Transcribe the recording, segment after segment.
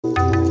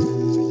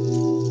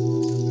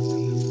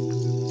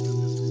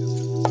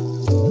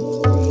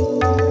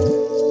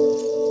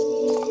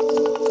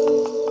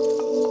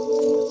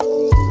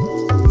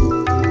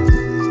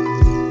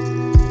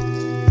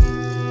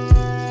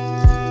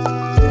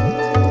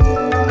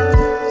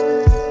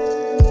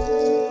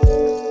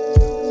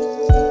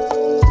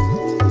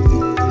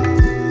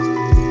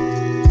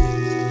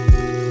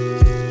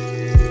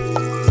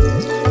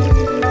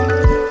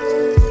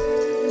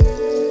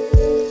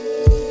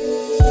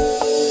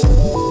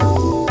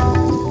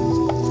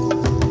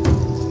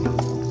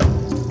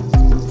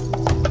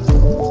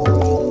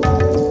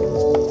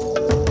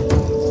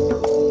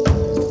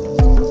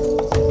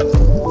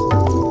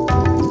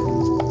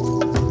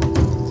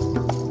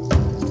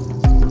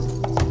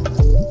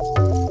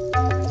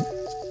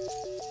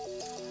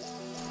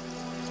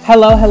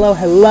Hello, hello,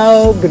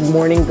 hello. Good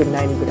morning, good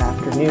night, and good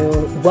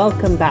afternoon.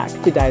 Welcome back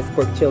to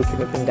Diasporic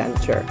Children of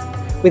Indenture.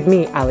 With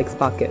me, Alex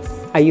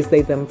Bacchus. I use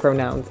they, them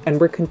pronouns,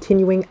 and we're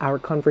continuing our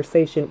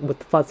conversation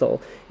with Fuzzle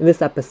in this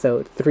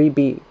episode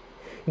 3B.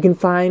 You can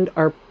find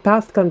our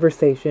past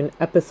conversation,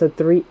 episode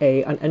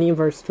 3A, on any of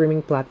our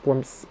streaming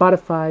platforms,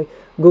 Spotify,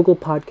 Google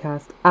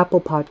Podcast,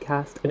 Apple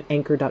Podcast, and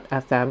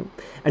Anchor.fm.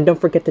 And don't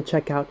forget to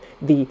check out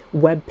the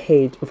web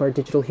page of our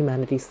Digital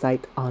Humanities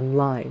site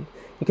online.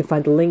 You can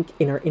find the link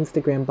in our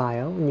Instagram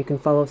bio, and you can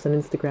follow us on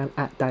Instagram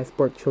at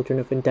Diasporic Children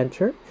of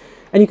Indenture.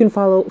 And you can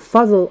follow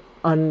Fuzzle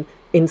on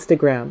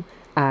Instagram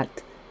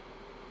at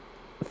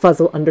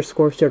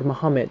Fuzzle_Shir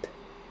Muhammad.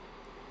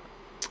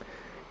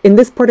 In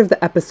this part of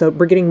the episode,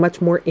 we're getting much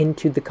more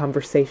into the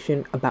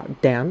conversation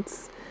about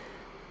dance,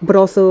 but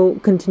also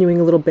continuing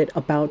a little bit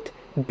about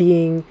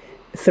being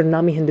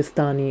Suriname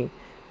Hindustani,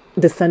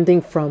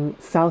 descending from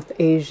South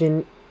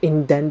Asian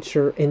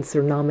indenture in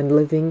Suriname and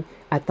living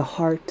at the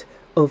heart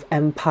of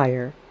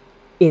empire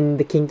in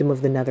the Kingdom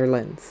of the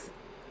Netherlands.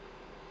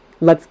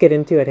 Let's get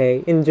into it,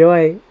 hey.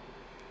 Enjoy!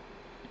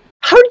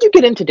 How did you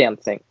get into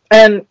dancing?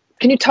 And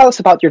can you tell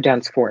us about your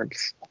dance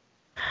forms?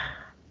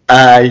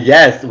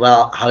 Yes,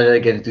 well, how did I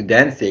get into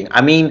dancing?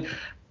 I mean,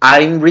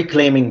 I'm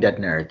reclaiming that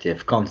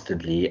narrative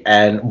constantly.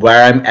 And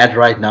where I'm at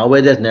right now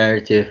with that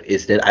narrative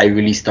is that I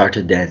really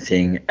started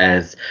dancing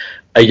as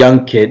a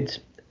young kid,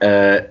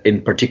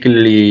 in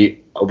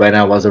particularly when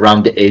I was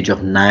around the age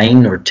of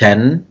 9 or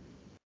 10,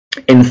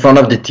 in front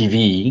of the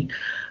TV,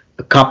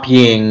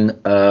 copying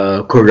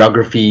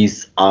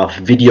choreographies of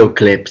video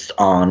clips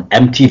on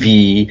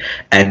MTV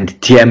and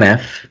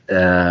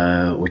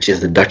TMF, which is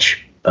the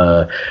Dutch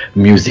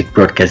music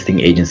broadcasting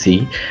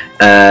agency.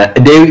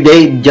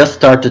 They just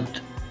started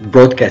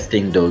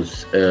broadcasting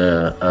those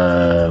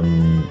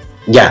MTV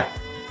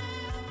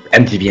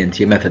and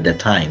TMF at that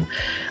time,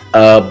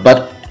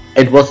 but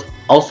it was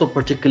also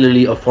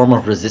particularly a form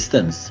of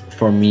resistance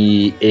for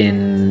me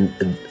in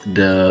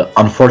the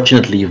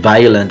unfortunately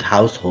violent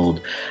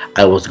household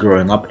I was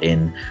growing up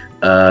in.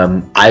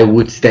 I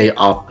would stay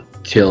up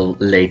till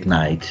late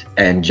night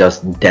and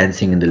just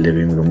dancing in the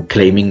living room,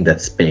 claiming that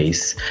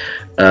space.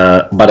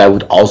 But I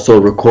would also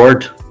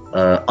record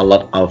a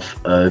lot of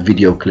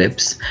video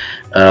clips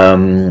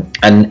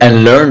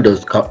and learn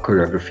those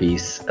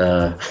choreographies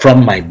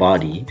from my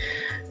body.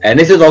 And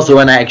this is also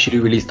when I actually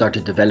really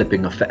started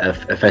developing a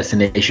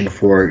fascination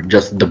for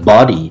just the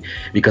body,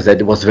 because I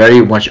was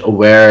very much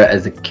aware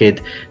as a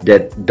kid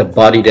that the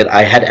body that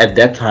I had at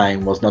that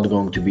time was not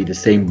going to be the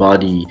same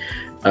body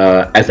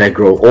as I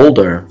grow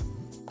older.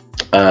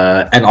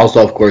 And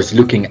also, of course,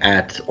 looking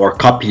at or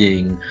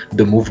copying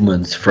the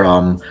movements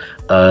from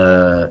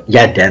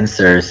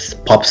dancers,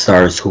 pop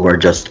stars who are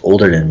just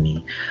older than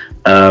me.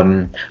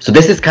 So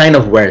this is kind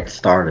of where it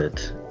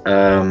started.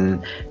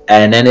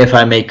 And then if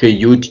I make a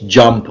huge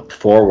jump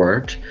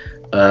forward,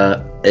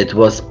 it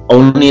was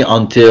only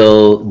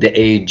until the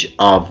age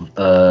of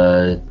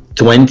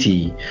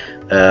 20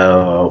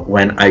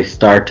 when I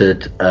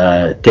started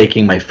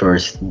taking my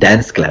first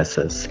dance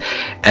classes,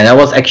 and I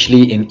was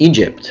actually in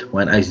Egypt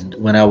when I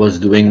was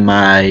doing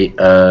my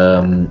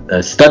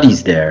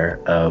studies there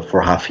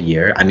for half a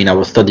year. I mean, I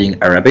was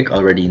studying Arabic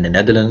already in the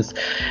Netherlands,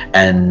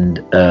 and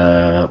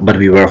but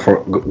we were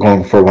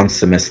going for one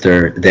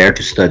semester there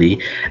to study,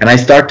 and I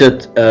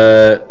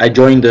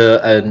joined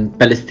a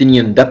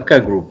Palestinian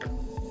Dabka group.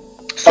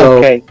 So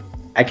Okay.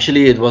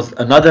 actually, it was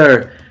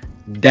another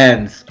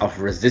dance of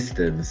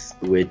resistance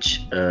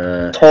which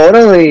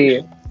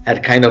Totally.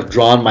 had kind of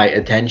drawn my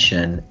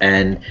attention,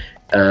 and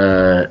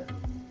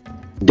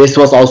this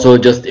was also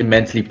just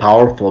immensely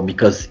powerful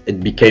because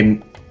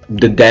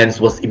the dance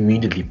was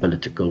immediately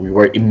political. We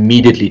were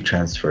immediately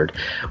transferred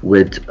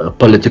with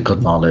political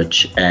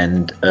knowledge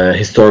and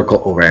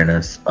historical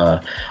awareness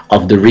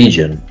of the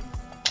region,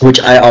 which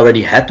I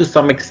already had to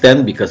some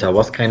extent because I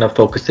was kind of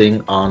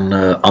focusing on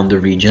the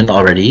region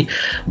already.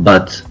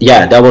 But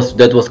yeah, that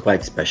was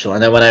quite special.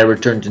 And then when I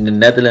returned to the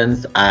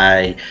Netherlands,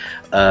 I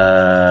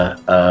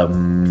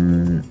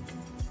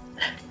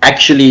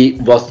actually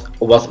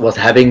was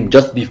having,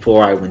 just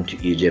before I went to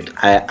Egypt,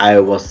 I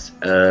was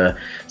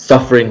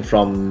suffering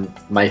from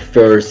my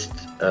first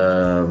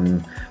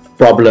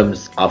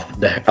problems of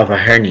a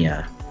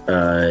hernia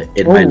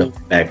in my lower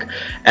back,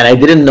 and I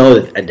didn't know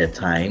it at that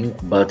time,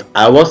 but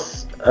I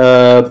was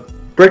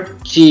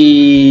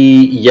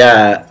pretty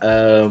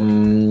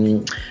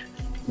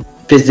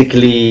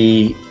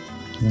physically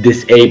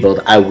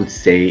disabled, I would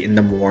say, in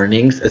the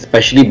mornings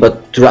especially,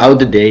 but throughout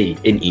the day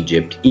in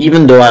Egypt,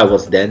 even though I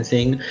was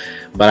dancing.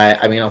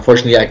 But I mean,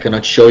 unfortunately, I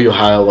cannot show you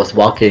how I was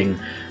walking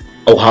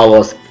or how I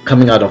was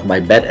coming out of my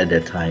bed at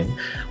that time.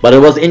 But it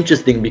was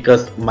interesting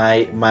because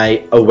my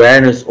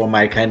awareness or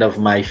my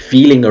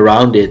feeling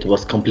around it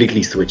was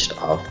completely switched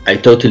off. I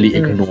totally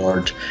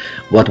ignored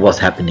what was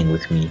happening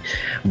with me.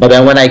 But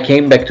then when I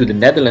came back to the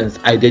Netherlands,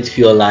 I did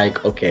feel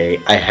like, okay,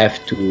 I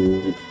have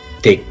to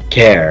take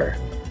care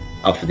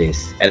of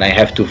this, and I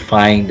have to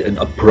find an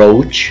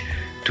approach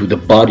to the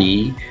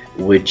body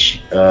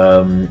which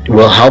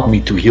will help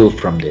me to heal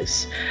from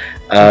this.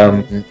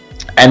 And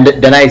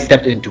then I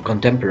stepped into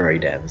contemporary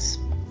dance,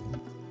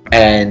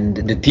 and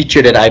the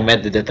teacher that I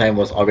met at the time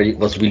was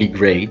really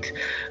great,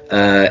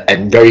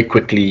 and very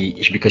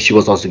quickly, because she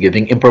was also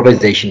giving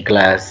improvisation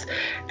class,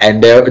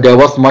 and there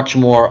was much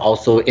more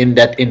also in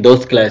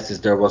those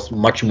classes. There was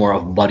much more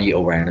of body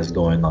awareness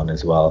going on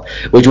as well,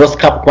 which was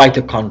quite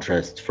a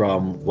contrast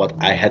from what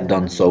I had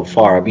done so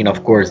far. I mean,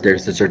 of course,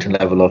 there's a certain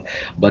level of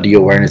body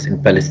awareness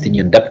in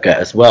Palestinian Debka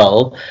as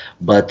well,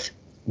 but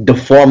the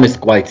form is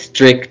quite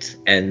strict,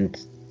 and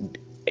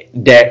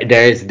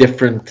there is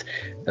different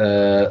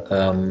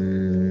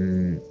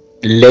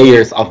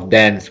layers of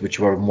dance which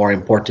were more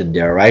important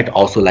there, right?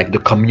 Also, like the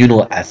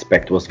communal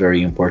aspect was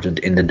very important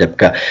in the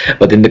Debka,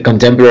 but in the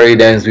contemporary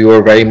dance we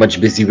were very much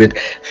busy with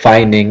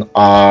finding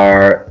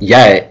our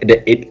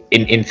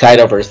inside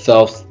of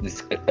ourselves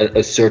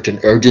a certain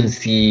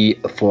urgency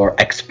for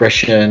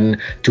expression,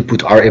 to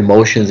put our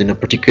emotions in a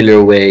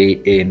particular way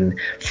in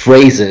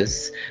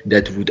phrases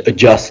that would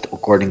adjust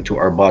according to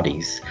our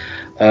bodies.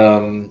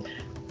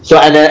 So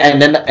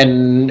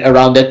and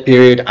around that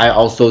period I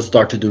also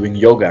started doing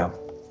yoga,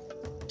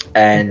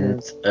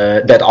 and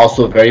that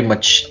also very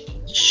much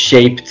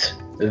shaped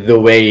the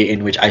way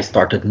in which I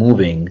started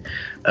moving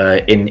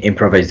in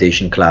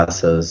improvisation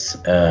classes.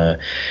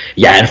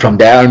 And from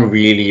there on,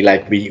 really,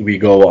 like we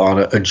go on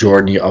a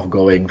journey of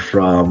going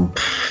from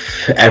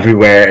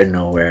everywhere and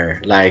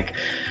nowhere. Like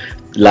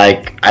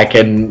I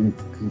can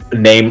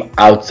name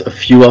out a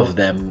few of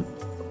them,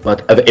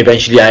 but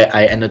eventually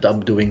I ended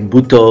up doing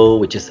Buto,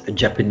 which is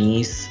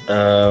Japanese.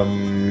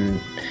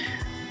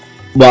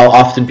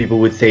 Often people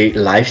would say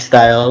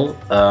lifestyle,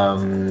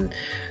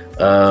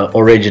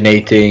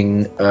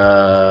 originating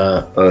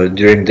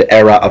during the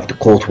era of the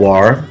Cold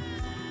War.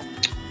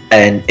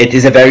 And it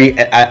is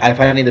I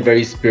find it a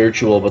very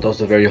spiritual but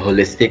also very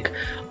holistic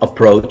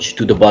approach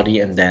to the body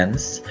and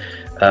dance.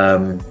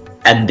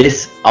 And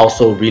this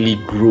also really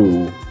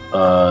grew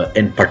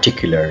in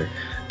particular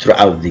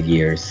throughout the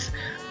years.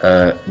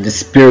 The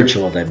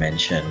spiritual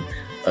dimension,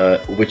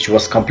 which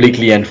was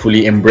completely and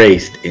fully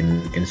embraced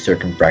in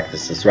certain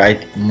practices,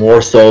 right?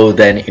 More so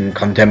than in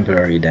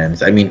contemporary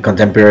dance. I mean,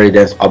 contemporary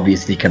dance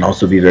obviously can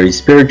also be very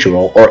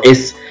spiritual, or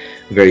is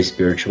very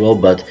spiritual,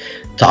 but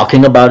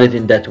talking about it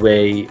in that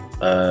way,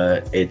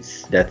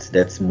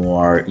 that's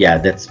more,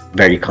 that's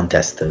very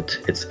contested.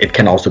 It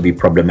can also be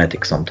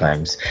problematic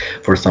sometimes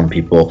for some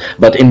people.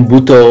 But in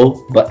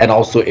Buto, and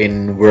also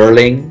in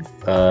whirling,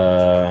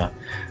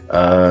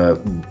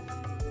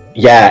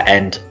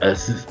 and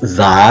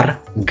Zar,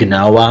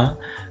 Gnawa,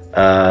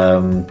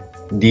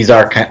 these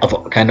are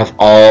kind of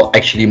all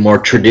actually more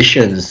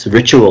traditions,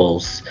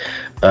 rituals,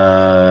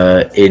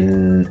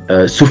 in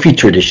Sufi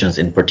traditions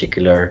in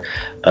particular,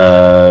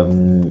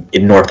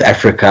 in North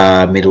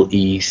Africa, Middle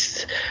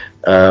East,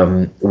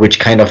 which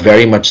kind of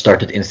very much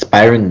started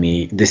inspiring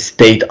me, this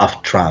state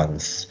of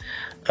trance.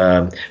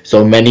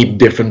 So many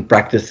different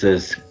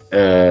practices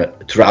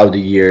throughout the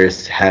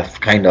years have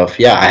kind of,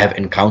 I have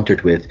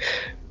encountered with,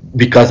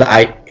 because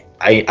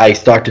I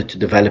started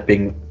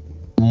developing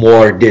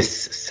more this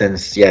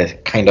sense,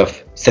 kind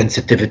of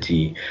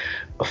sensitivity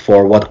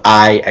for what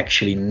I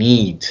actually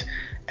need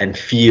and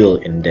feel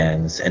in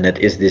dance, and that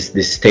is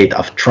this state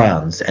of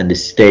trance, and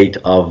this state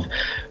of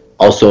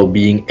also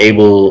being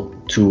able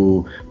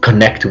to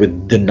connect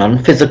with the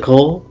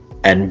non-physical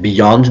and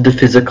beyond the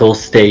physical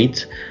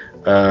state,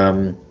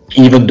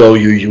 even though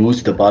you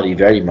use the body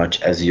very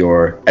much as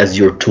your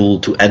tool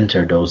to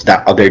enter those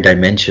other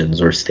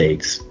dimensions or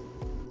states.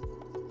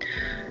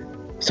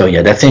 So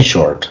that's in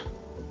short.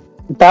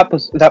 That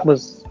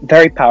was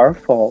very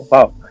powerful.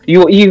 Wow,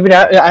 you even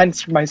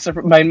answered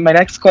my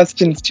next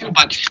questions too.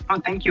 But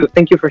thank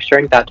you for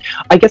sharing that.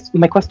 I guess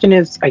my question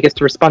is,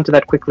 to respond to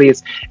that quickly,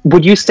 is,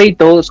 would you say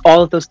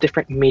all of those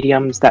different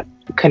mediums that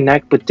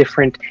connect with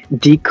different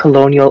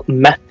decolonial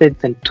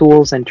methods and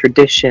tools and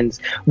traditions,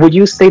 would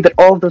you say that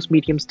all of those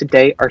mediums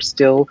today are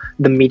still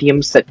the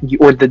mediums that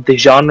or the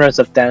genres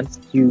of dance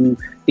you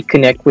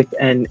connect with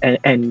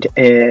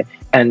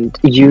and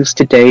use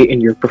today in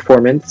your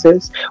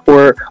performances?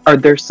 Or are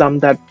there some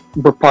that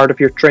were part of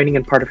your training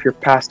and part of your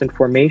past and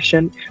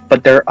formation,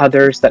 but there are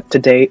others that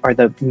today are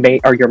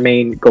your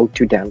main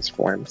go-to dance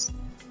forms?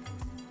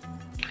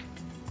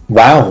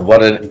 Wow,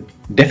 what a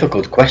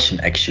difficult question,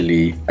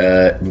 actually.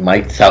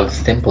 Might sound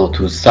simple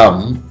to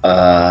some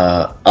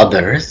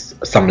others,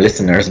 some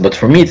listeners, but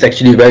for me it's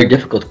actually a very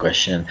difficult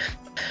question.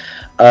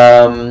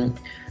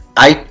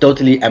 I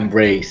totally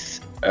embrace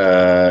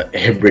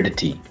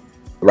hybridity,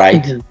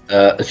 right?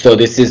 Mm-hmm. So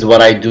this is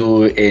what I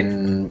do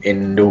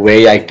in the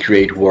way I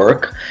create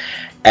work,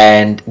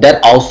 and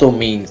that also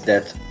means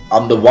that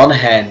on the one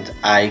hand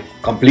I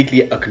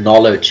completely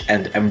acknowledge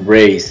and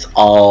embrace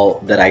all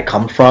that I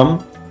come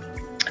from,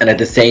 and at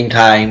the same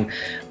time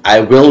I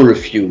will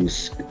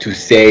refuse to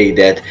say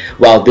that,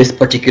 well, this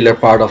particular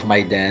part of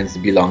my dance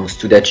belongs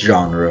to that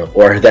genre,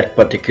 or that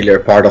particular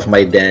part of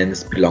my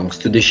dance belongs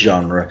to this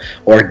genre,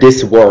 or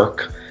this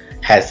work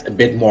has a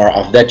bit more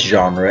of that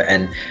genre,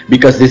 and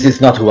because this is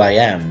not who I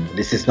am,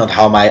 this is not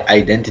how my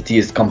identity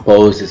is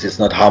composed, this is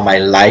not how my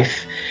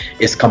life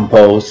is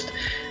composed,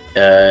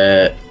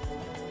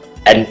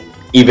 and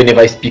even if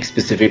I speak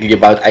specifically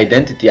about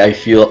identity, I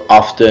feel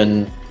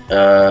often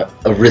a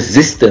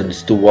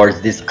resistance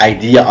towards this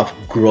idea of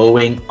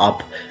growing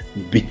up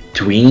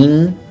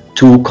between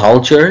two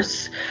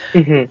cultures,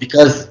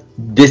 because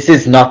this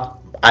is not,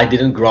 I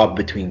didn't grow up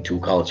between two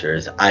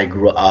cultures. I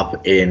grew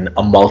up in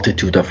a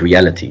multitude of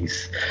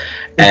realities.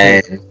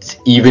 And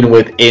even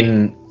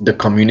within the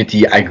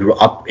community I grew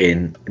up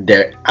in,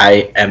 there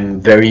I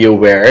am very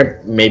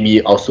aware,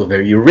 maybe also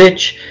very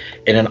rich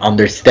in an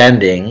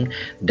understanding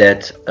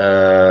that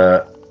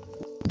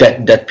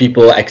that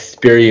people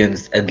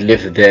experience and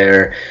live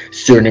their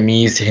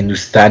Surinamese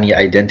Hindustani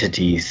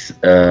identities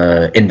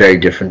in very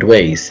different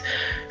ways.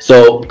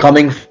 So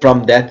coming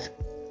from that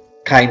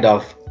kind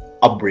of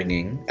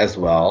upbringing as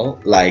well,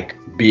 like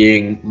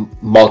being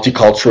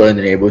multicultural in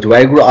the neighborhood where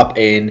I grew up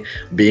in,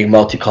 being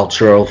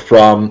multicultural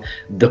from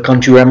the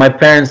country where my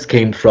parents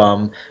came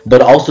from,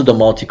 but also the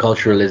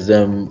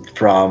multiculturalism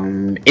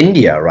from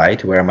India,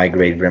 right, where my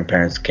great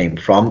grandparents came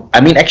from.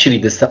 I mean, actually,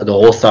 the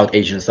whole South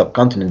Asian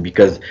subcontinent,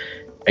 because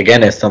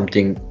again, as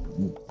something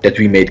that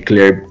we made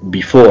clear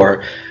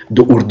before,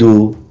 the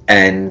Urdu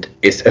and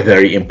is a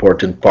very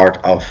important part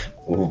of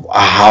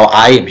how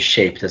I am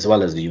shaped as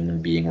well as a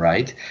human being,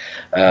 right?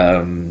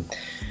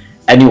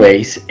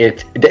 Anyways,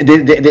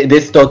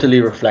 this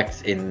totally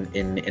reflects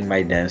in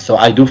my dance. So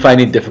I do find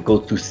it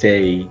difficult to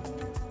say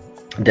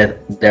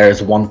that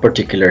there's one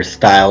particular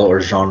style or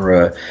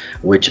genre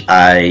which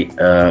I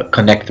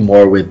connect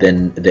more with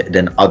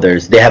than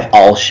others. They have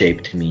all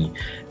shaped me,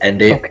 and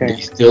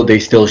they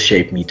still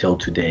shape me till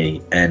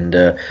today. And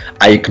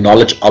I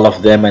acknowledge all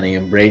of them and I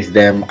embrace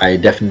them. I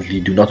definitely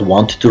do not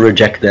want to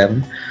reject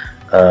them.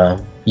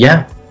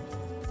 Yeah.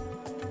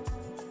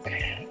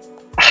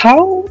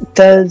 How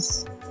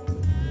does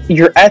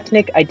your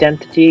ethnic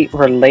identity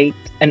relate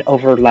and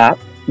overlap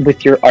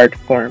with your art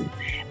form?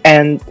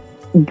 And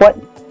what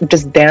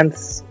does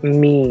dance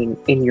mean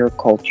in your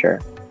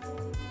culture?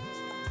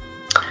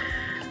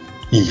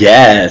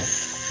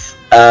 Yes,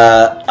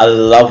 a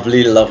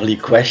lovely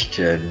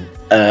question.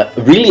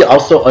 Really,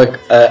 also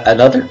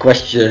another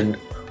question,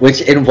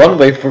 which in one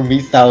way for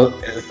me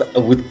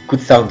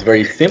could sound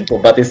very simple,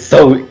 but is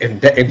so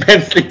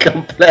immensely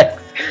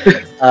complex.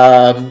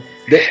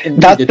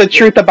 That's the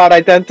truth about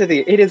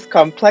identity. It is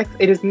complex.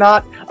 It is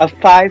not a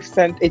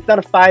It's not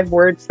a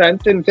 5-word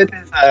sentence.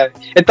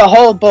 It's a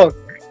whole book.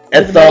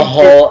 It's a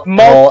whole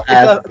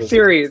it's a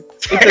series.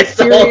 It's a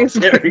series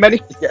with many.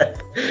 Yeah.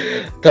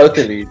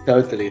 Totally. It's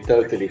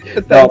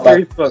a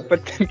series book,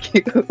 but thank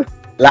you.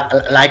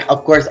 Like,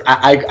 of course,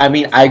 I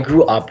mean, I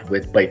grew up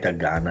with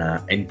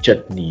Baitagana and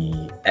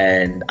Chutney,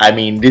 and I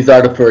mean, these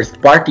are the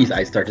first parties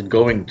I started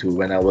going to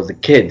when I was a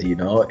kid, you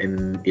know,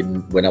 in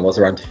when I was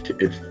around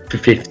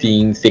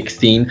 15,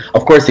 16,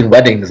 of course, in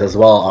weddings as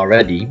well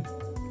already.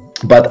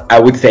 But I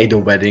would say the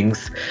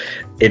weddings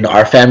in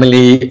our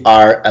family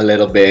are a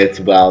little bit,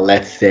 well,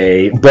 let's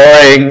say,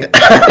 boring.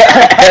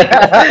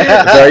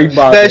 Very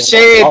the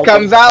shade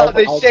comes out.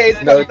 The shade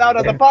comes out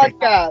of the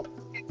podcast.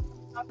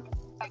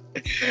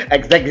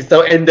 Exactly.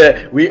 So in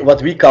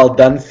what we call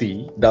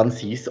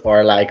dansies,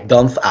 or like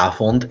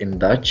dansavond in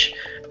Dutch,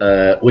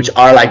 which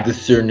are like the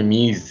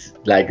Surinamese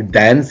like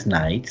dance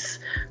nights,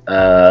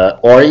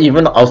 or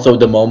even also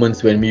the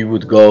moments when we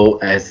would go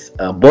as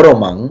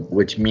boromang,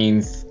 which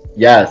means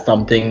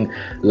something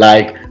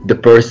like the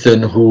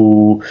person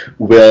who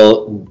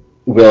will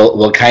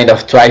kind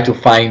of try to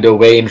find a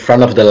way in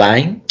front of the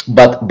line.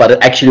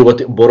 But actually, what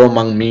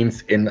boromang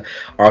means in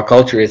our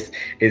culture is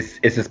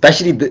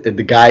especially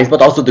the guys,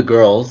 but also the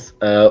girls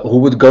who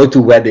would go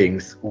to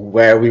weddings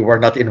where we were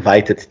not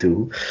invited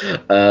to,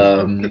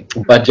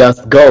 but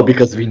just go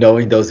because we know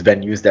in those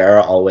venues there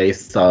are always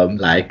some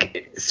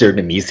like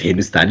Surinamese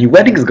Hindustani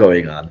weddings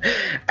going on,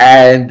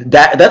 and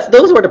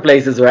those were the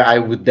places where I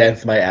would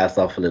dance my ass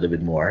off a little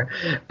bit more,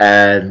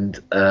 and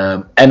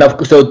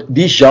so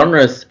these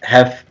genres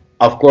have,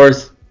 of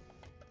course,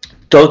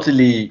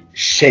 totally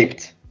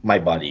shaped my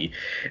body.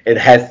 It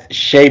has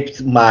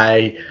shaped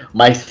my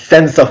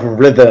sense of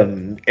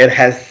rhythm. It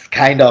has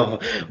kind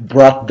of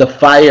brought the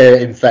fire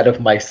inside of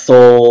my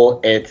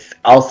soul. It's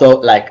also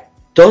like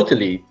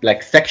totally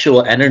like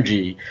sexual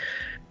energy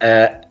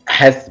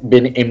has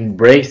been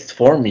embraced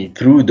for me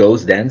through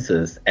those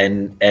dances.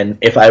 And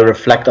if I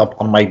reflect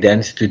on my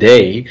dance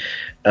today,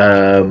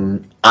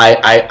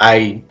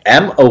 I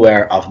am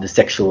aware of the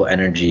sexual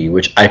energy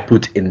which I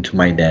put into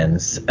my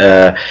dance,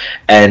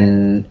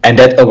 and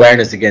that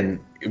awareness again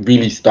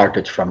really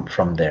started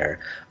from there.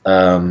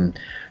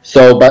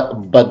 So,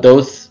 but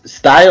those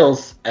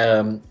styles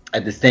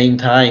at the same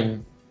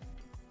time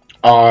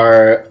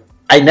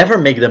I never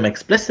make them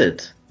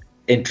explicit.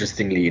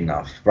 Interestingly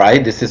enough,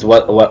 right? This is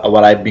what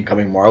I'm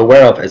becoming more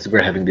aware of as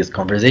we're having this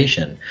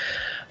conversation.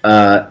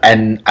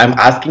 And I'm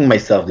asking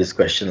myself this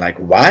question, like,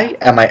 why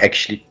am I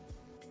actually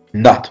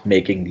not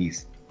making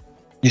these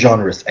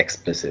genres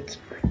explicit?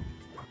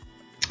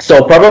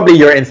 So probably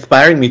you're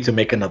inspiring me to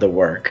make another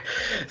work.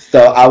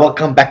 So I will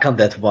come back on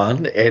that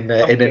one in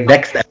the Okay.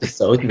 next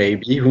episode,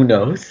 maybe. Who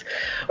knows?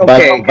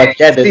 Okay. But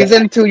yeah,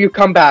 Season 2, you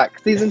come back.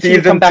 Season 2,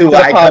 you come season back to two, the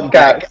I come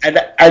back,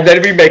 podcast. and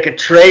then we make a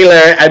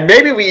trailer, and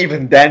maybe we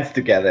even dance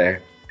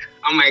together.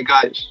 Oh my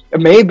gosh.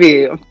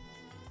 Maybe.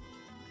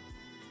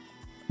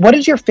 What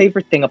is your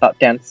favorite thing about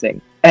dancing?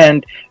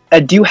 And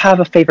do you have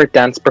a favorite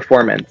dance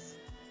performance?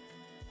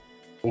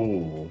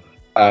 Ooh.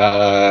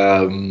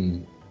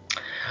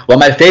 Well,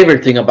 my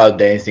favorite thing about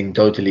dancing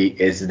totally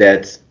is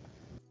that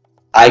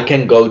I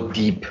can go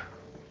deep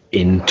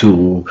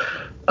into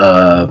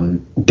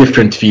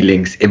different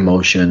feelings,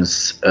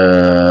 emotions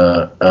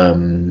that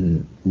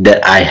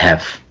I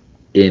have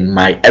in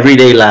my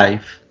everyday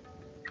life,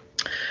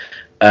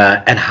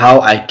 and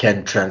how I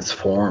can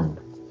transform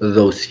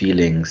those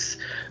feelings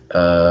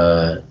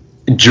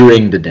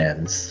during the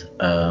dance.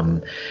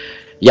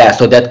 Yeah,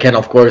 so that can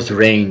of course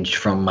range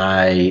from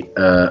my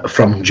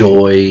from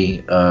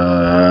joy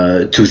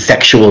to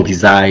sexual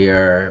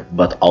desire,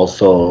 but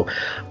also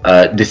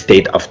the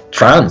state of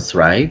trance,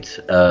 right?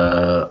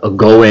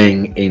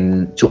 Going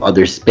into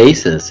other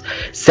spaces,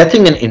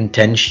 setting an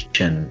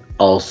intention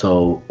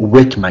also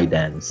with my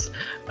dance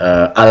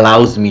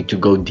allows me to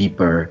go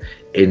deeper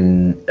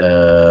in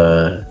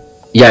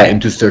yeah,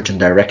 into certain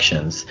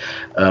directions.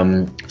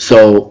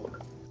 So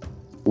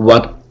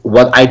what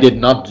I did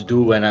not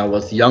do when I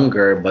was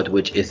younger, but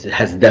which is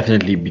has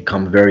definitely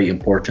become very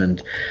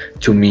important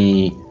to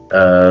me,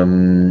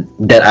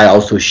 that I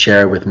also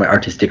share with my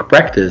artistic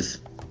practice,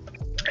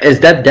 is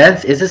that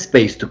dance is a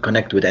space to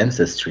connect with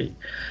ancestry.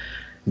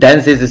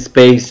 Dance is a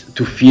space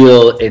to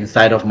feel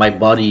inside of my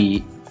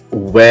body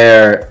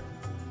where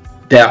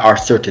there are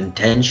certain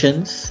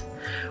tensions,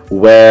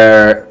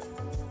 where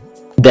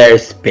there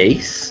is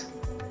space,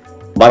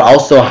 but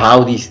also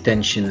how these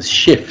tensions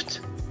shift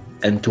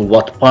and to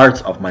what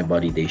parts of my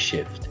body they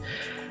shift.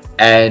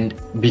 And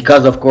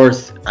because of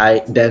course I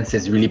dance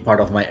is really part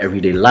of my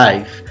everyday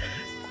life,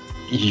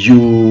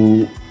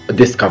 you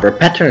discover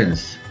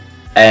patterns,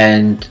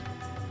 and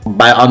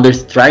by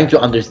trying to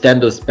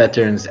understand those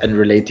patterns and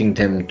relating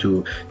them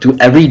to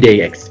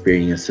everyday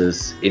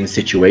experiences in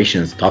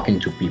situations, talking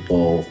to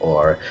people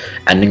or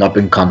ending up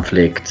in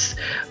conflicts,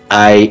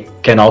 I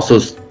can also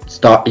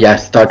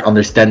start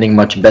understanding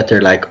much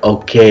better, like,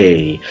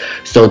 okay,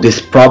 so this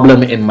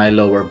problem in my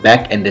lower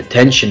back and the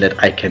tension that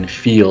I can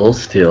feel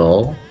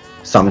still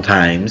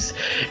sometimes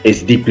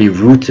is deeply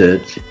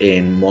rooted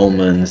in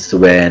moments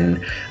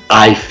when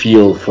I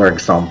feel, for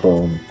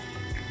example,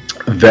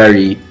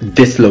 very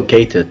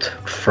dislocated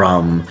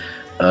from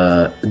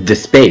the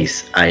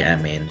space I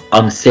am in,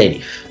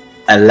 unsafe,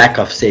 a lack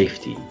of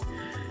safety,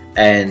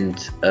 and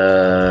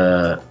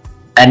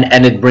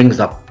and it brings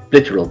up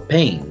literal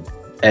pain.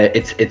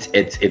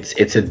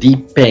 It's a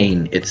deep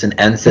pain. It's an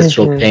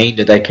ancestral pain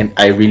that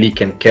I really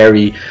can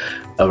carry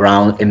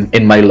around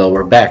in my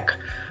lower back,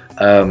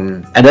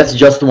 and that's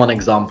just one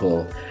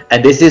example.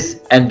 And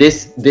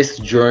this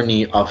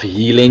journey of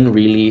healing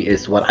really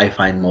is what I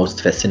find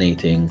most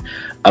fascinating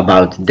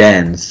about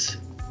dance.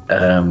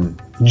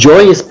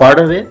 Joy is part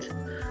of it,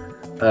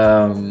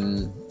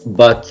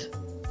 but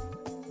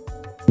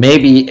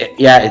maybe,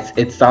 yeah,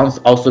 it sounds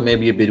also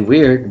maybe a bit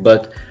weird,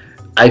 but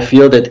I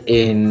feel that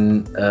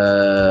in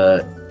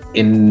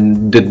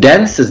the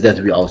dances that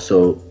we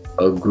also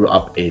grew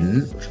up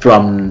in,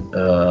 from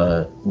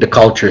the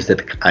cultures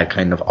that I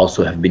kind of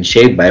also have been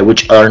shaped by,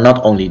 which are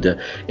not only the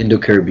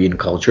Indo-Caribbean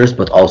cultures,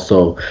 but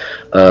also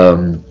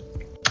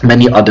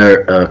many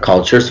other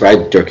cultures,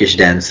 right? Turkish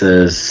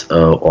dances,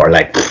 or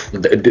like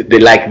they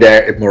like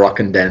their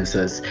Moroccan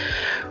dances.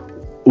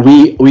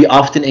 We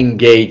often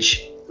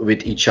engage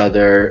with each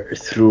other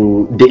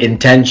through the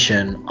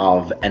intention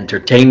of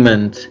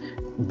entertainment,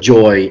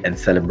 joy, and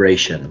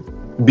celebration.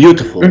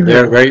 Beautiful.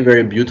 They're very,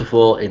 very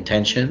beautiful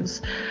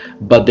intentions,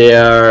 but they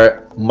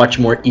are much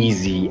more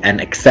easy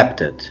and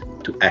accepted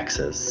to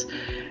access.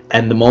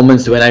 And the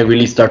moments when I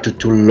really started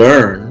to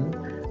learn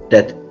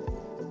that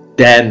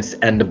dance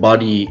and the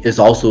body is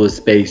also a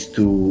space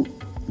to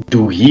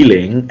do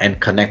healing and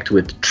connect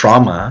with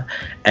trauma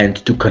and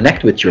to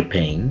connect with your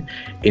pain,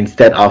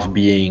 instead of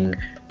being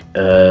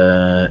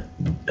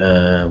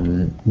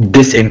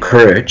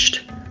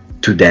disencouraged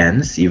to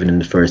dance even in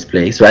the first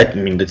place, right? I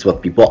mean, that's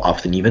what people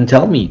often even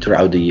tell me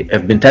throughout the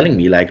have been telling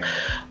me, like,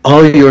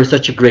 oh, you're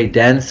such a great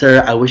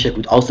dancer, I wish I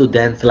could also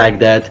dance like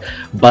that,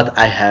 but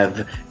I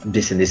have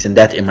this and this and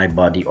that in my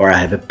body, or I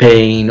have a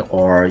pain,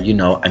 or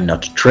I'm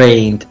not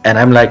trained. And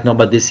I'm like, no,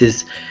 but this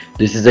is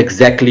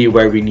exactly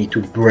where we need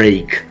to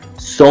break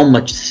so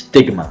much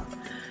stigma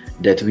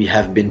that we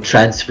have been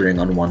transferring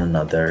on one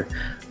another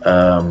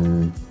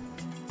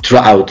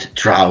throughout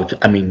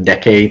I mean,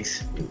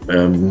 decades,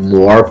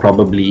 more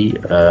probably,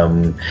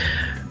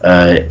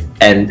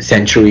 and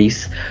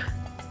centuries.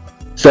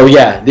 So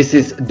yeah, this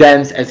is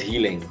dance as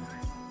healing.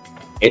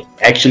 It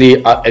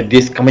actually,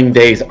 these coming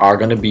days are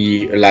gonna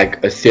be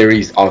like a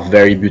series of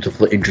very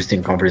beautiful,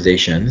 interesting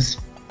conversations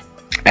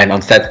And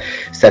on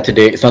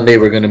Sunday,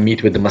 we're going to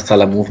meet with the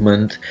Masala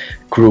movement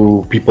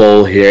crew,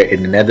 people here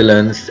in the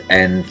Netherlands,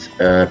 and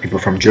people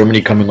from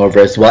Germany coming over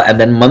as well. And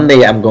then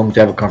Monday, I'm going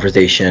to have a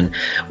conversation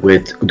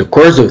with the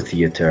Corso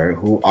Theatre,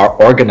 who are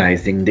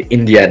organizing the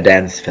India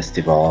Dance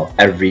Festival.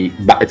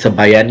 It's a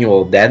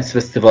biannual dance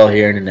festival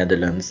here in the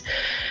Netherlands,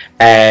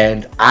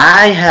 and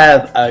I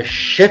have a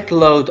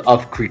shitload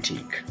of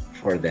critique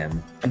for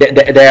them.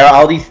 There are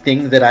all these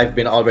things that I've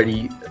been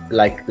already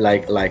like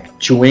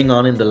chewing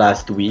on in the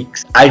last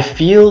weeks. I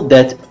feel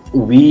that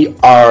we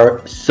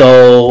are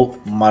so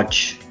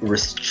much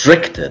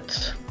restricted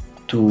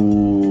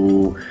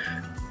to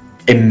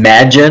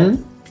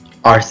imagine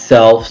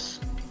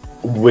ourselves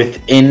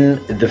within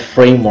the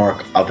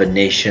framework of a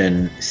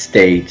nation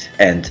state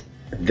and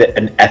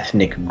an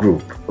ethnic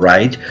group,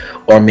 right?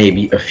 Or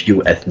maybe a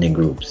few ethnic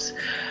groups.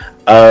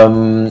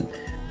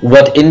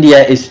 What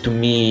India is to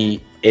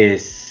me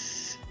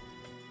is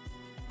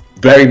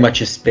very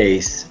much a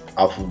space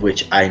of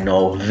which I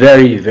know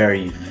very,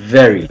 very,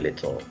 very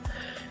little.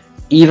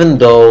 Even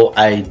though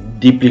I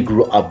deeply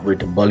grew up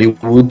with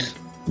Bollywood,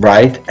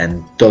 right,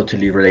 and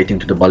totally relating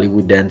to the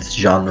Bollywood dance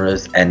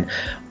genres and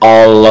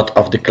a lot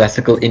of the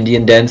classical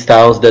Indian dance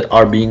styles that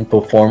are being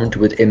performed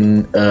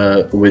within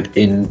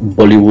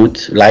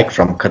Bollywood, like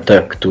from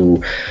Kathak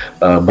to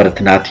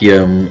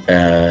Bharatanatyam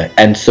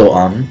and so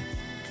on.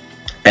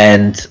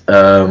 And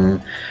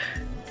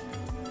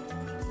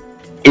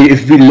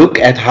if we look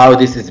at how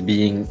this is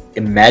being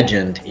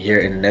imagined here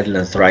in the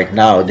Netherlands right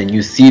now, then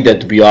you see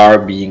that we are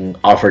being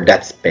offered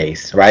that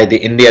space, right? The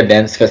India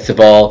Dance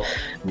Festival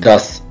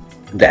does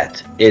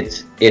that.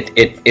 It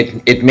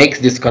makes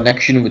this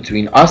connection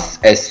between us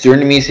as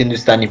Surinamese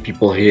Hindustani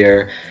people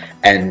here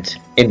and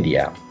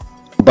India,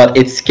 but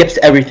it skips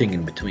everything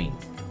in between,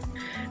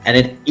 and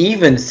it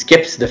even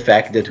skips the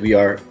fact that we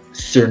are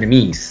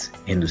Surinamese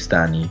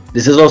Hindustani.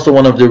 This is also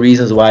one of the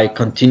reasons why I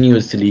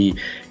continuously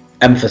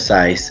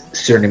emphasize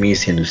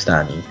Surinamese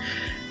Hindustani.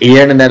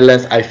 Here in the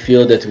Netherlands, I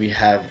feel that we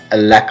have a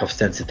lack of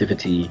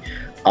sensitivity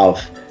of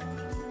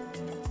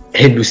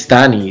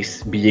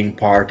Hindustanis being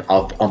part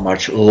of a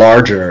much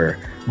larger,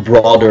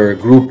 broader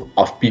group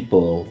of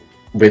people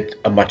with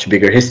a much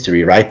bigger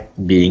history, right?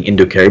 Being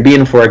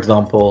Indo-Caribbean, for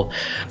example,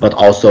 but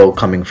also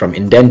coming from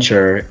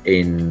indenture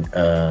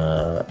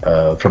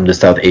from the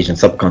South Asian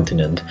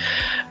subcontinent.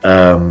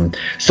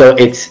 So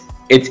this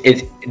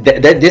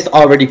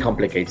already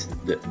complicates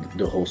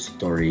the whole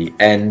story.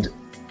 And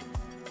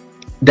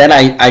then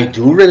I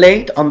do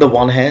relate on the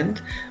one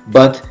hand,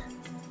 but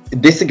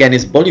this again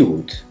is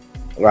Bollywood,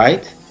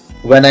 right?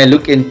 When I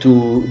look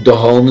into the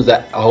home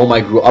I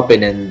grew up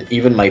in, and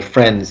even my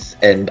friends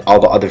and all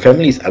the other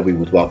families we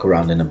would walk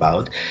around and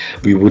about,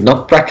 we would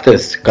not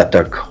practice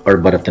Kathak or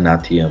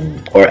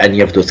Bharatanatyam or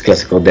any of those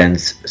classical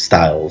dance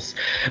styles.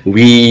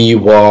 We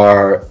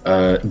were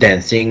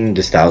dancing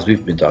the styles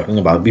we've been talking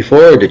about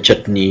before, the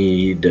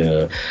chutney,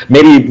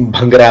 maybe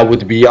Bhangra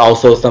would be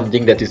also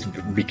something that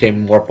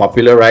became more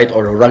popular, right?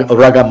 Or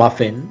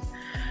ragamuffin.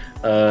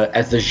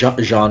 As a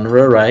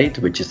genre, right,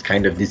 which is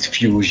kind of this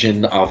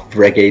fusion of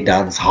reggae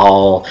dance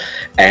hall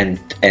and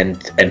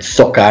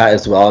soca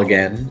as well,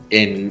 again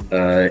in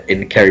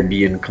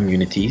Caribbean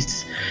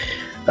communities,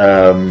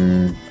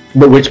 but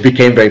which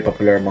became very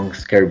popular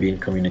amongst Caribbean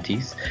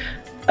communities.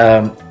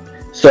 But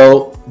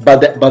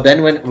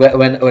then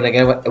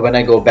when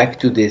I go back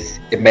to this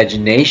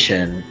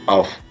imagination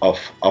of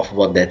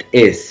what that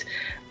is,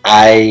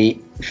 I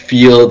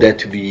feel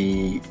that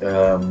we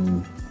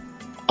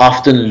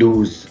often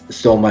lose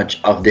so much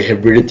of the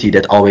hybridity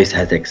that always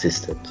has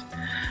existed.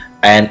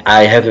 And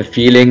I have a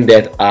feeling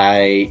that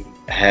I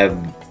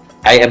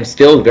am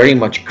still very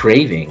much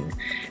craving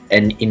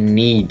and in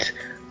need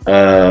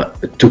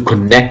to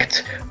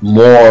connect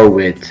more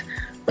with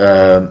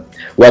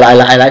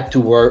I like to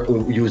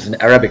use an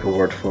Arabic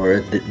word for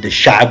it, the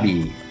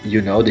shabi,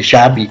 the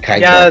shabi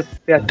kind of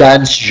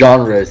dance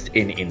genres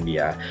in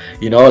India.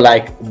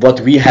 Like what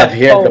we have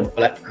here,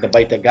 the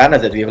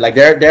baitaganas that we have, like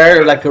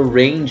they're like a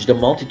range, the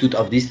multitude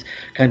of these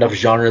kind of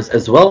genres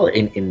as well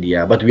in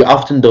India, but we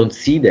often don't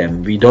see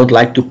them. We don't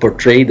like to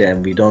portray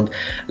them. We don't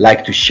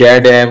like to share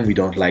them. We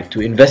don't like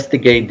to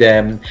investigate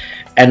them.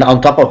 And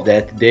on top of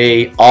that,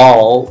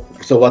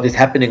 so what is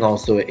happening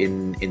also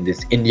in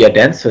this India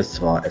Dance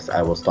Festival, as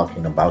I was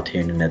talking about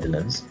here in the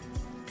Netherlands,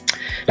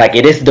 like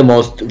it is the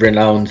most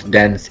renowned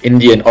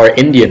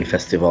Indian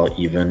festival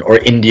even, or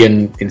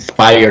Indian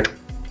inspired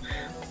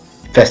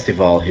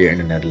festival here in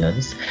the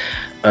Netherlands,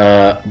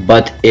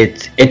 but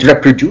it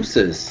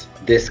reproduces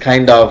this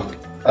kind of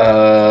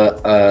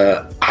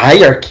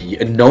hierarchy,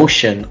 a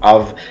notion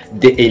of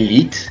the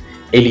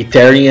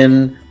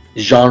elitarian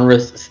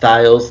genres,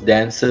 styles,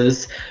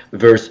 dances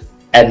versus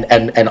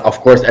and of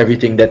course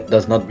everything that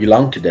does not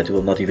belong to that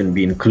will not even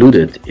be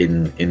included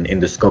in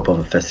the scope of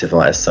a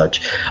festival as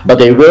such. But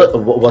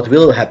what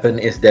will happen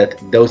is that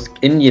those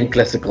Indian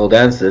classical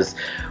dances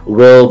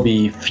will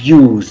be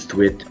fused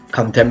with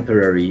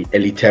contemporary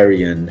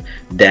elitarian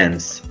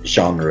dance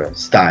genre,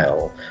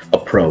 style,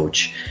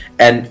 approach.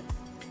 And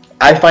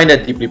I find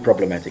that deeply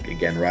problematic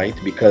again, right?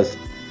 Because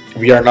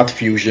we are not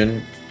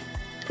fusion.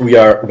 We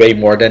are way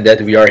more than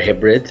that. We are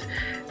hybrid,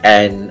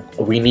 and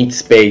we need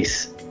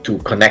space to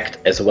connect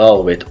as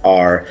well with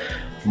our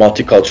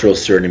multicultural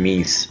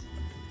Surinamese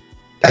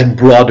and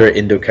broader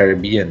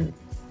Indo-Caribbean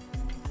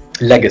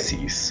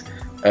legacies.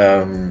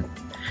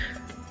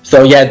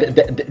 So yeah,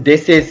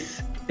 this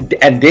is,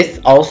 and this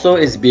also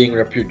is being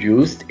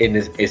reproduced in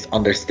is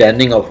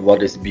understanding of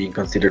what is being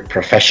considered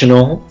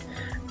professional,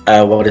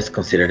 what is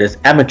considered as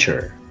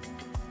amateur,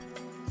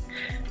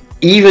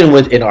 even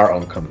within our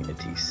own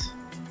communities,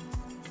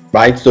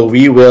 right? So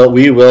we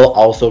will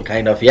also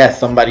kind of, yes,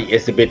 somebody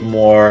is a bit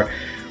more,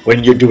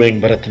 when you're doing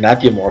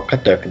Bharatanatyam or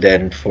Kathak,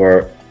 then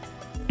for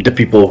the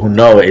people who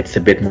know, it's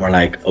a bit more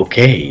like,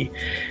 okay,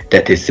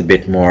 that is a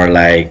bit more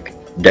like,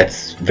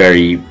 that's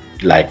very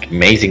like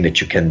amazing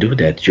that you can do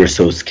that, you're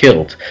so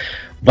skilled.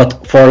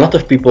 But for a lot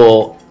of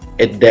people,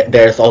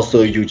 there's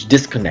also a huge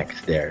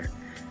disconnect there,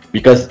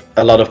 because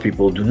a lot of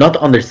people do not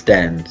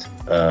understand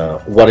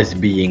what is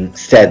being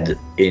said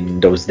in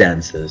those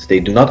dances. They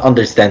do not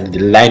understand the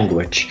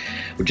language,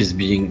 which is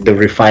being, the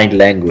refined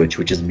language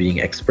which is being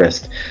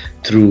expressed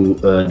through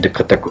the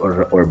Kathak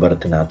or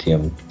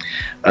Bharatanatyam.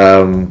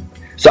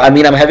 So I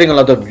mean, I'm having a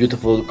lot of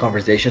beautiful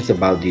conversations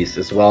about these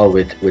as well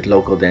with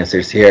local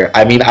dancers here.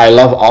 I mean, I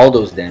love all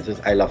those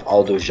dances, I love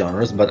all those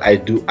genres, but I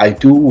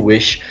do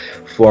wish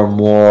for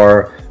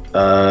more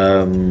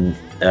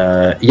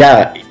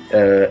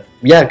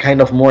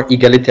kind of more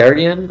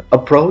egalitarian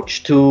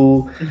approach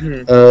to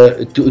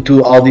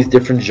to all these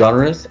different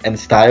genres and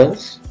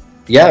styles.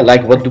 Yeah,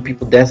 like what do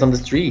people dance on the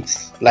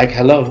streets? Like,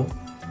 hello.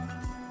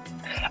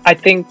 I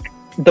think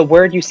the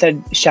word you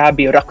said,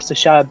 shabby, raksa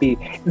shabby,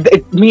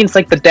 it means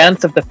like the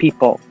dance of the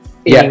people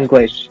in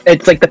English.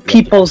 It's like the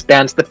people's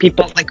dance, the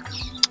people's, like,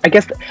 I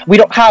guess we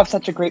don't have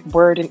such a great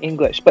word in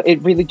English, but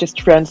it really just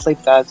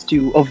translates as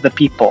to of the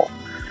people.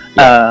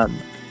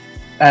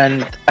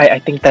 And I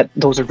think that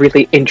those are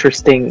really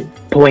interesting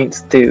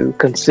points to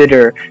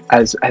consider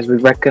as we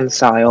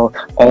reconcile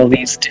all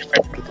these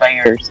different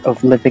layers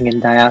of living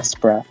in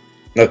diaspora.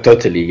 No,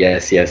 totally.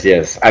 Yes.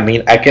 I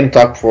mean, I can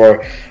talk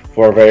for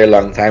a very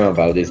long time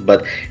about this,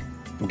 but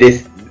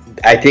this,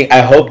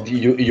 I hope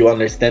you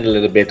understand a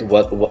little bit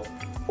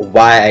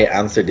why I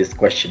answered this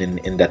question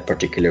in that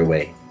particular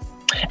way.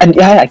 And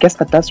yeah, I guess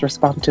that does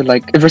respond to,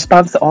 like, it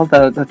responds to all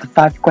the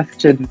 5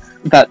 questions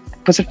that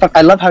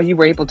I love how you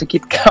were able to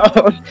keep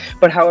count,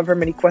 but however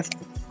many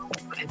questions,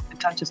 it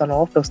touches on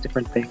all of those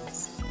different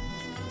things.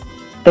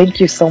 Thank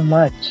you so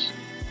much.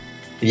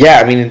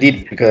 Yeah, I mean,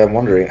 indeed, because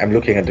I'm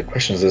looking at the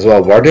questions as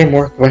well. Were there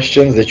more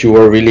questions that you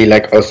were really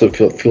like also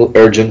feel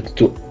urgent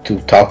to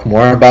talk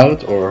more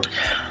about, or?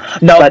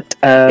 No, but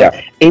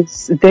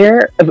is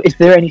there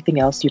anything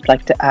else you'd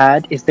like to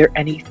add? Is there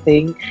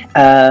anything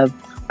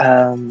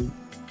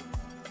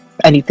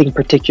anything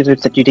particular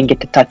that you didn't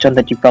get to touch on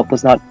that you felt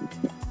was not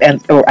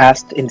or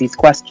asked in these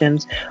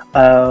questions?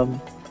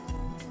 Well,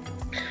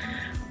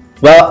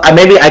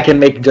 maybe I can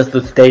make just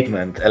a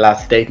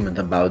last statement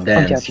about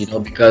dance,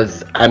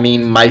 because I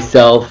mean,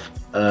 myself,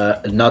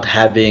 not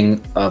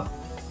having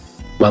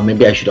well,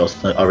 maybe I should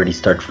also already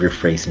start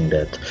rephrasing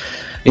that.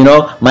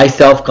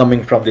 Myself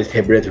coming from this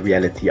hybrid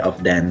reality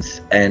of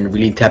dance and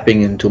really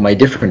tapping into my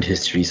different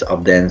histories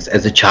of dance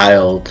as a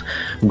child,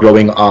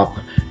 growing up,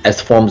 as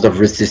forms of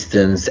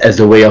resistance, as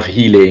a way of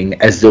healing,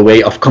 as a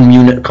way of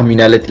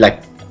communality,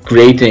 like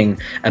creating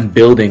and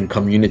building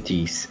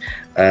communities,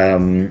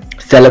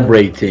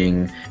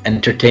 celebrating,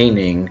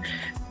 entertaining.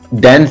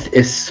 Dance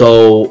is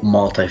so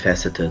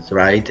multifaceted,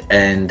 right?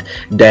 And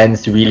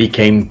dance really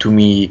came to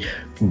me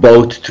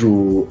both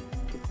through,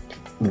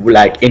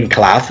 like, in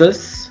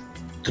classes,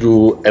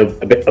 through a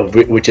bit of,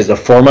 which is a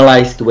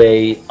formalized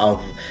way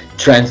of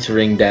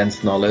transferring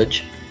dance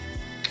knowledge,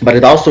 but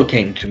it also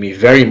came to me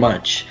very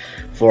much,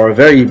 for a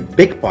very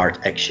big part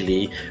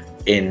actually,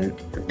 in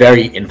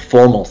very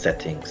informal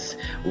settings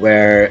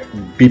where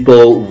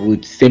people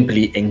would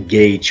simply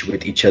engage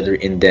with each other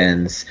in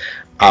dance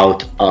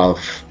out of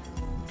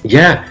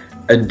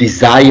a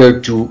desire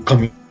to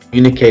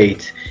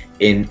communicate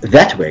in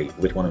that way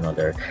with one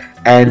another.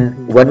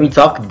 And when we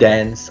talk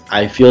dance,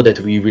 I feel that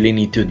we really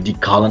need to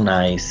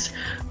decolonize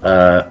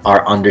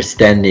our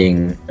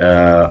understanding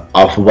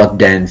of what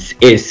dance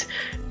is,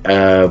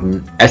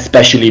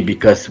 especially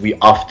because we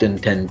often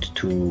tend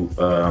to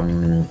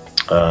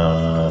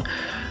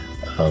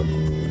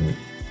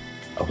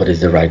what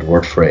is the right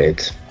word for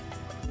it?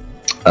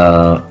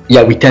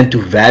 We tend to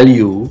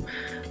value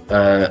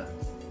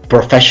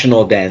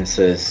professional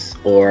dances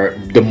or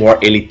the more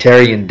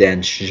elitarian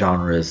dance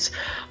genres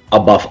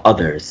above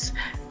others,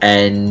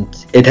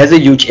 and it has a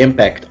huge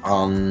impact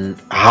on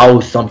how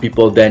some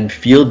people then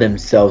feel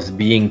themselves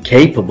being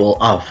capable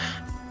of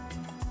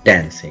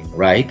dancing,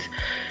 right?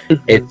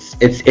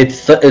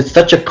 It's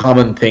such a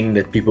common thing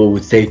that people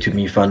would say to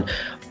me,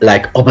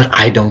 like, oh, but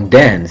I don't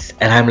dance.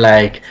 And I'm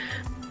like,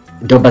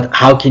 no, but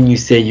how can you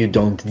say you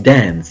don't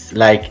dance?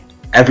 Like,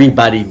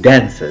 everybody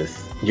dances.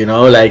 You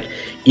know, like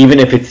even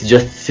if it's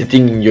just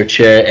sitting in your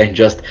chair and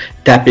just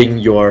tapping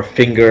your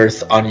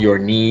fingers on your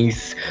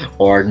knees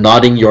or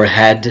nodding your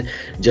head,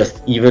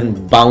 just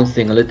even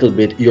bouncing a little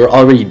bit, you're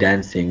already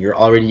dancing. You're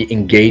already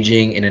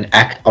engaging in an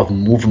act of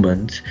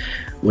movement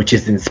which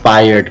is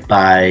inspired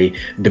by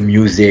the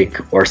music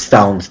or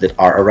sounds that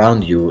are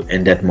around you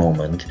in that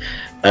moment.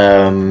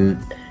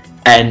 And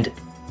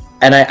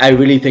I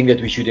really think that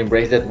we should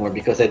embrace that more,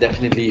 because I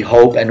definitely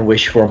hope and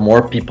wish for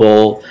more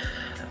people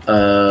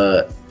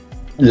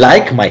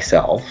like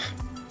myself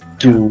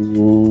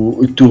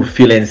to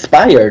feel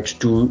inspired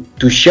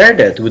to share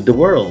that with the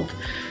world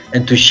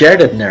and to share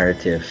that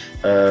narrative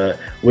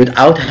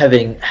without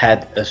having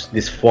had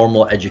this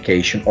formal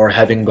education or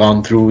having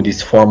gone through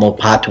these formal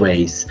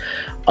pathways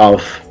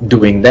of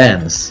doing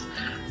dance.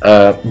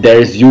 There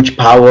is huge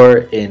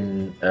power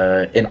in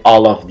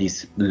all of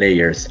these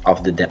layers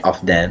of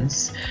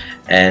dance,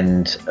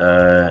 and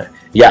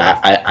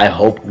I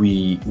hope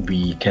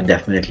we can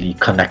definitely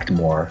connect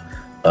more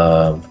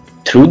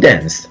through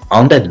dance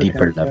on that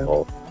deeper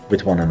level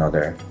with one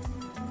another.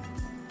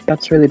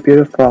 That's really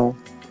beautiful.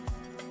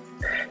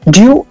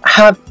 Do you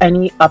have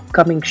any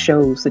upcoming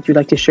shows that you'd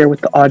like to share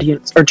with the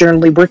audience, or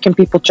generally, where can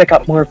people check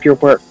out more of your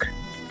work?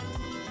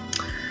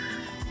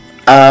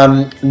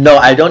 No,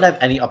 I don't have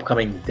any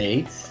upcoming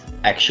dates.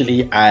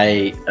 Actually,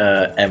 I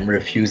am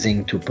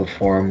refusing to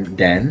perform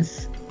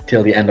dance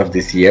till the end of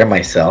this year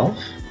myself,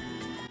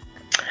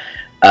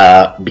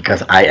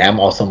 because I am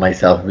also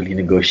myself really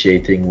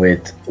negotiating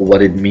with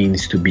what it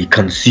means to be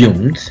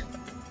consumed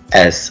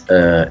as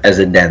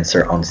a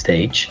dancer on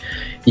stage,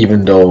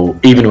 even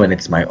when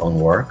it's my own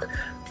work.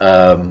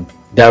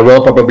 There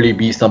will probably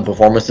be some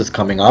performances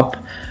coming up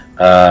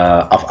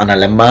of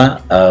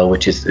Analemma,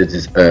 which is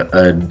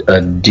a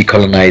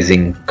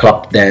decolonizing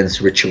club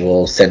dance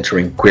ritual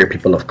centering queer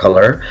people of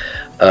color,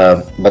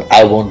 but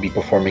I won't be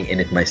performing in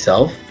it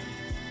myself.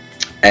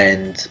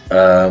 And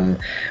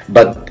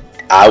but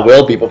I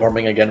will be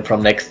performing again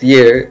from next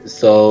year.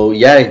 So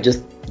yeah,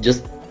 just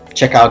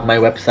check out my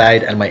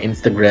website and my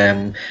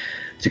Instagram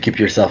to keep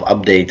yourself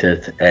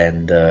updated.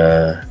 And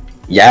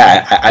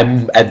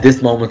I'm at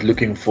this moment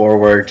looking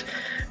forward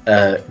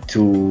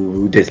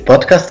to this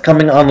podcast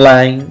coming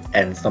online,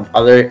 and some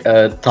other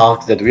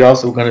talks that we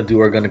also gonna do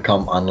are gonna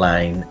come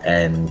online.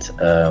 And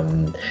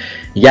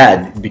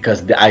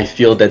because I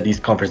feel that these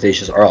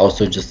conversations are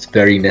also just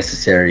very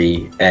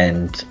necessary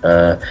and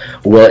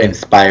will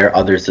inspire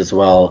others as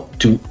well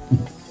to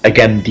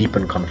again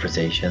deepen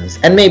conversations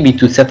and maybe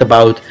to set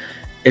about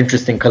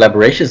interesting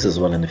collaborations as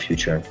well in the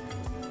future.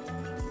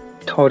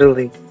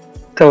 Totally.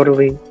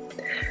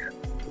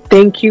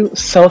 Thank you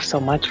so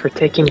much for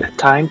taking the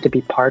time to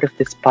be part of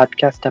this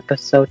podcast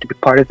episode, to be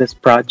part of this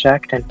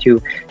project, and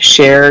to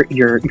share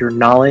your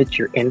knowledge,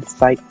 your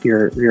insight,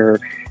 your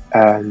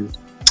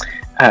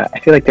I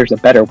feel like there's a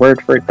better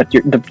word for it, but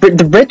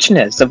the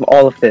richness of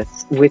all of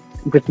this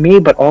with me,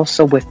 but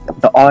also with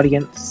the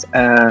audience,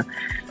 and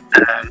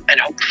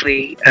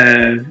hopefully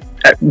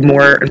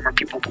more and more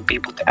people will be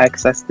able to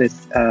access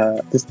this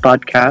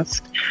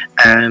podcast,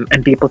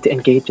 and be able to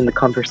engage in the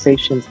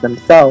conversations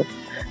themselves.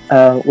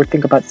 Or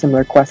think about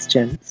similar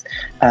questions.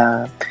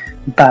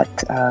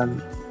 But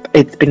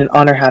it's been an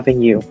honor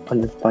having you on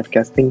this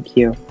podcast. Thank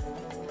you.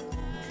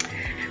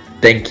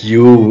 Thank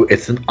you.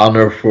 It's an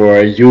honor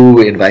for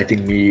you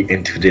inviting me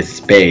into this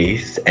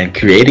space and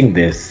creating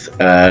this.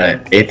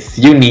 It's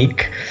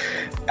unique,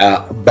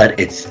 but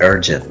it's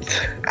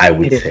urgent, I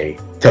would say.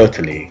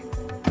 Totally.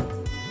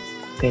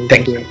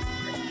 Thank you.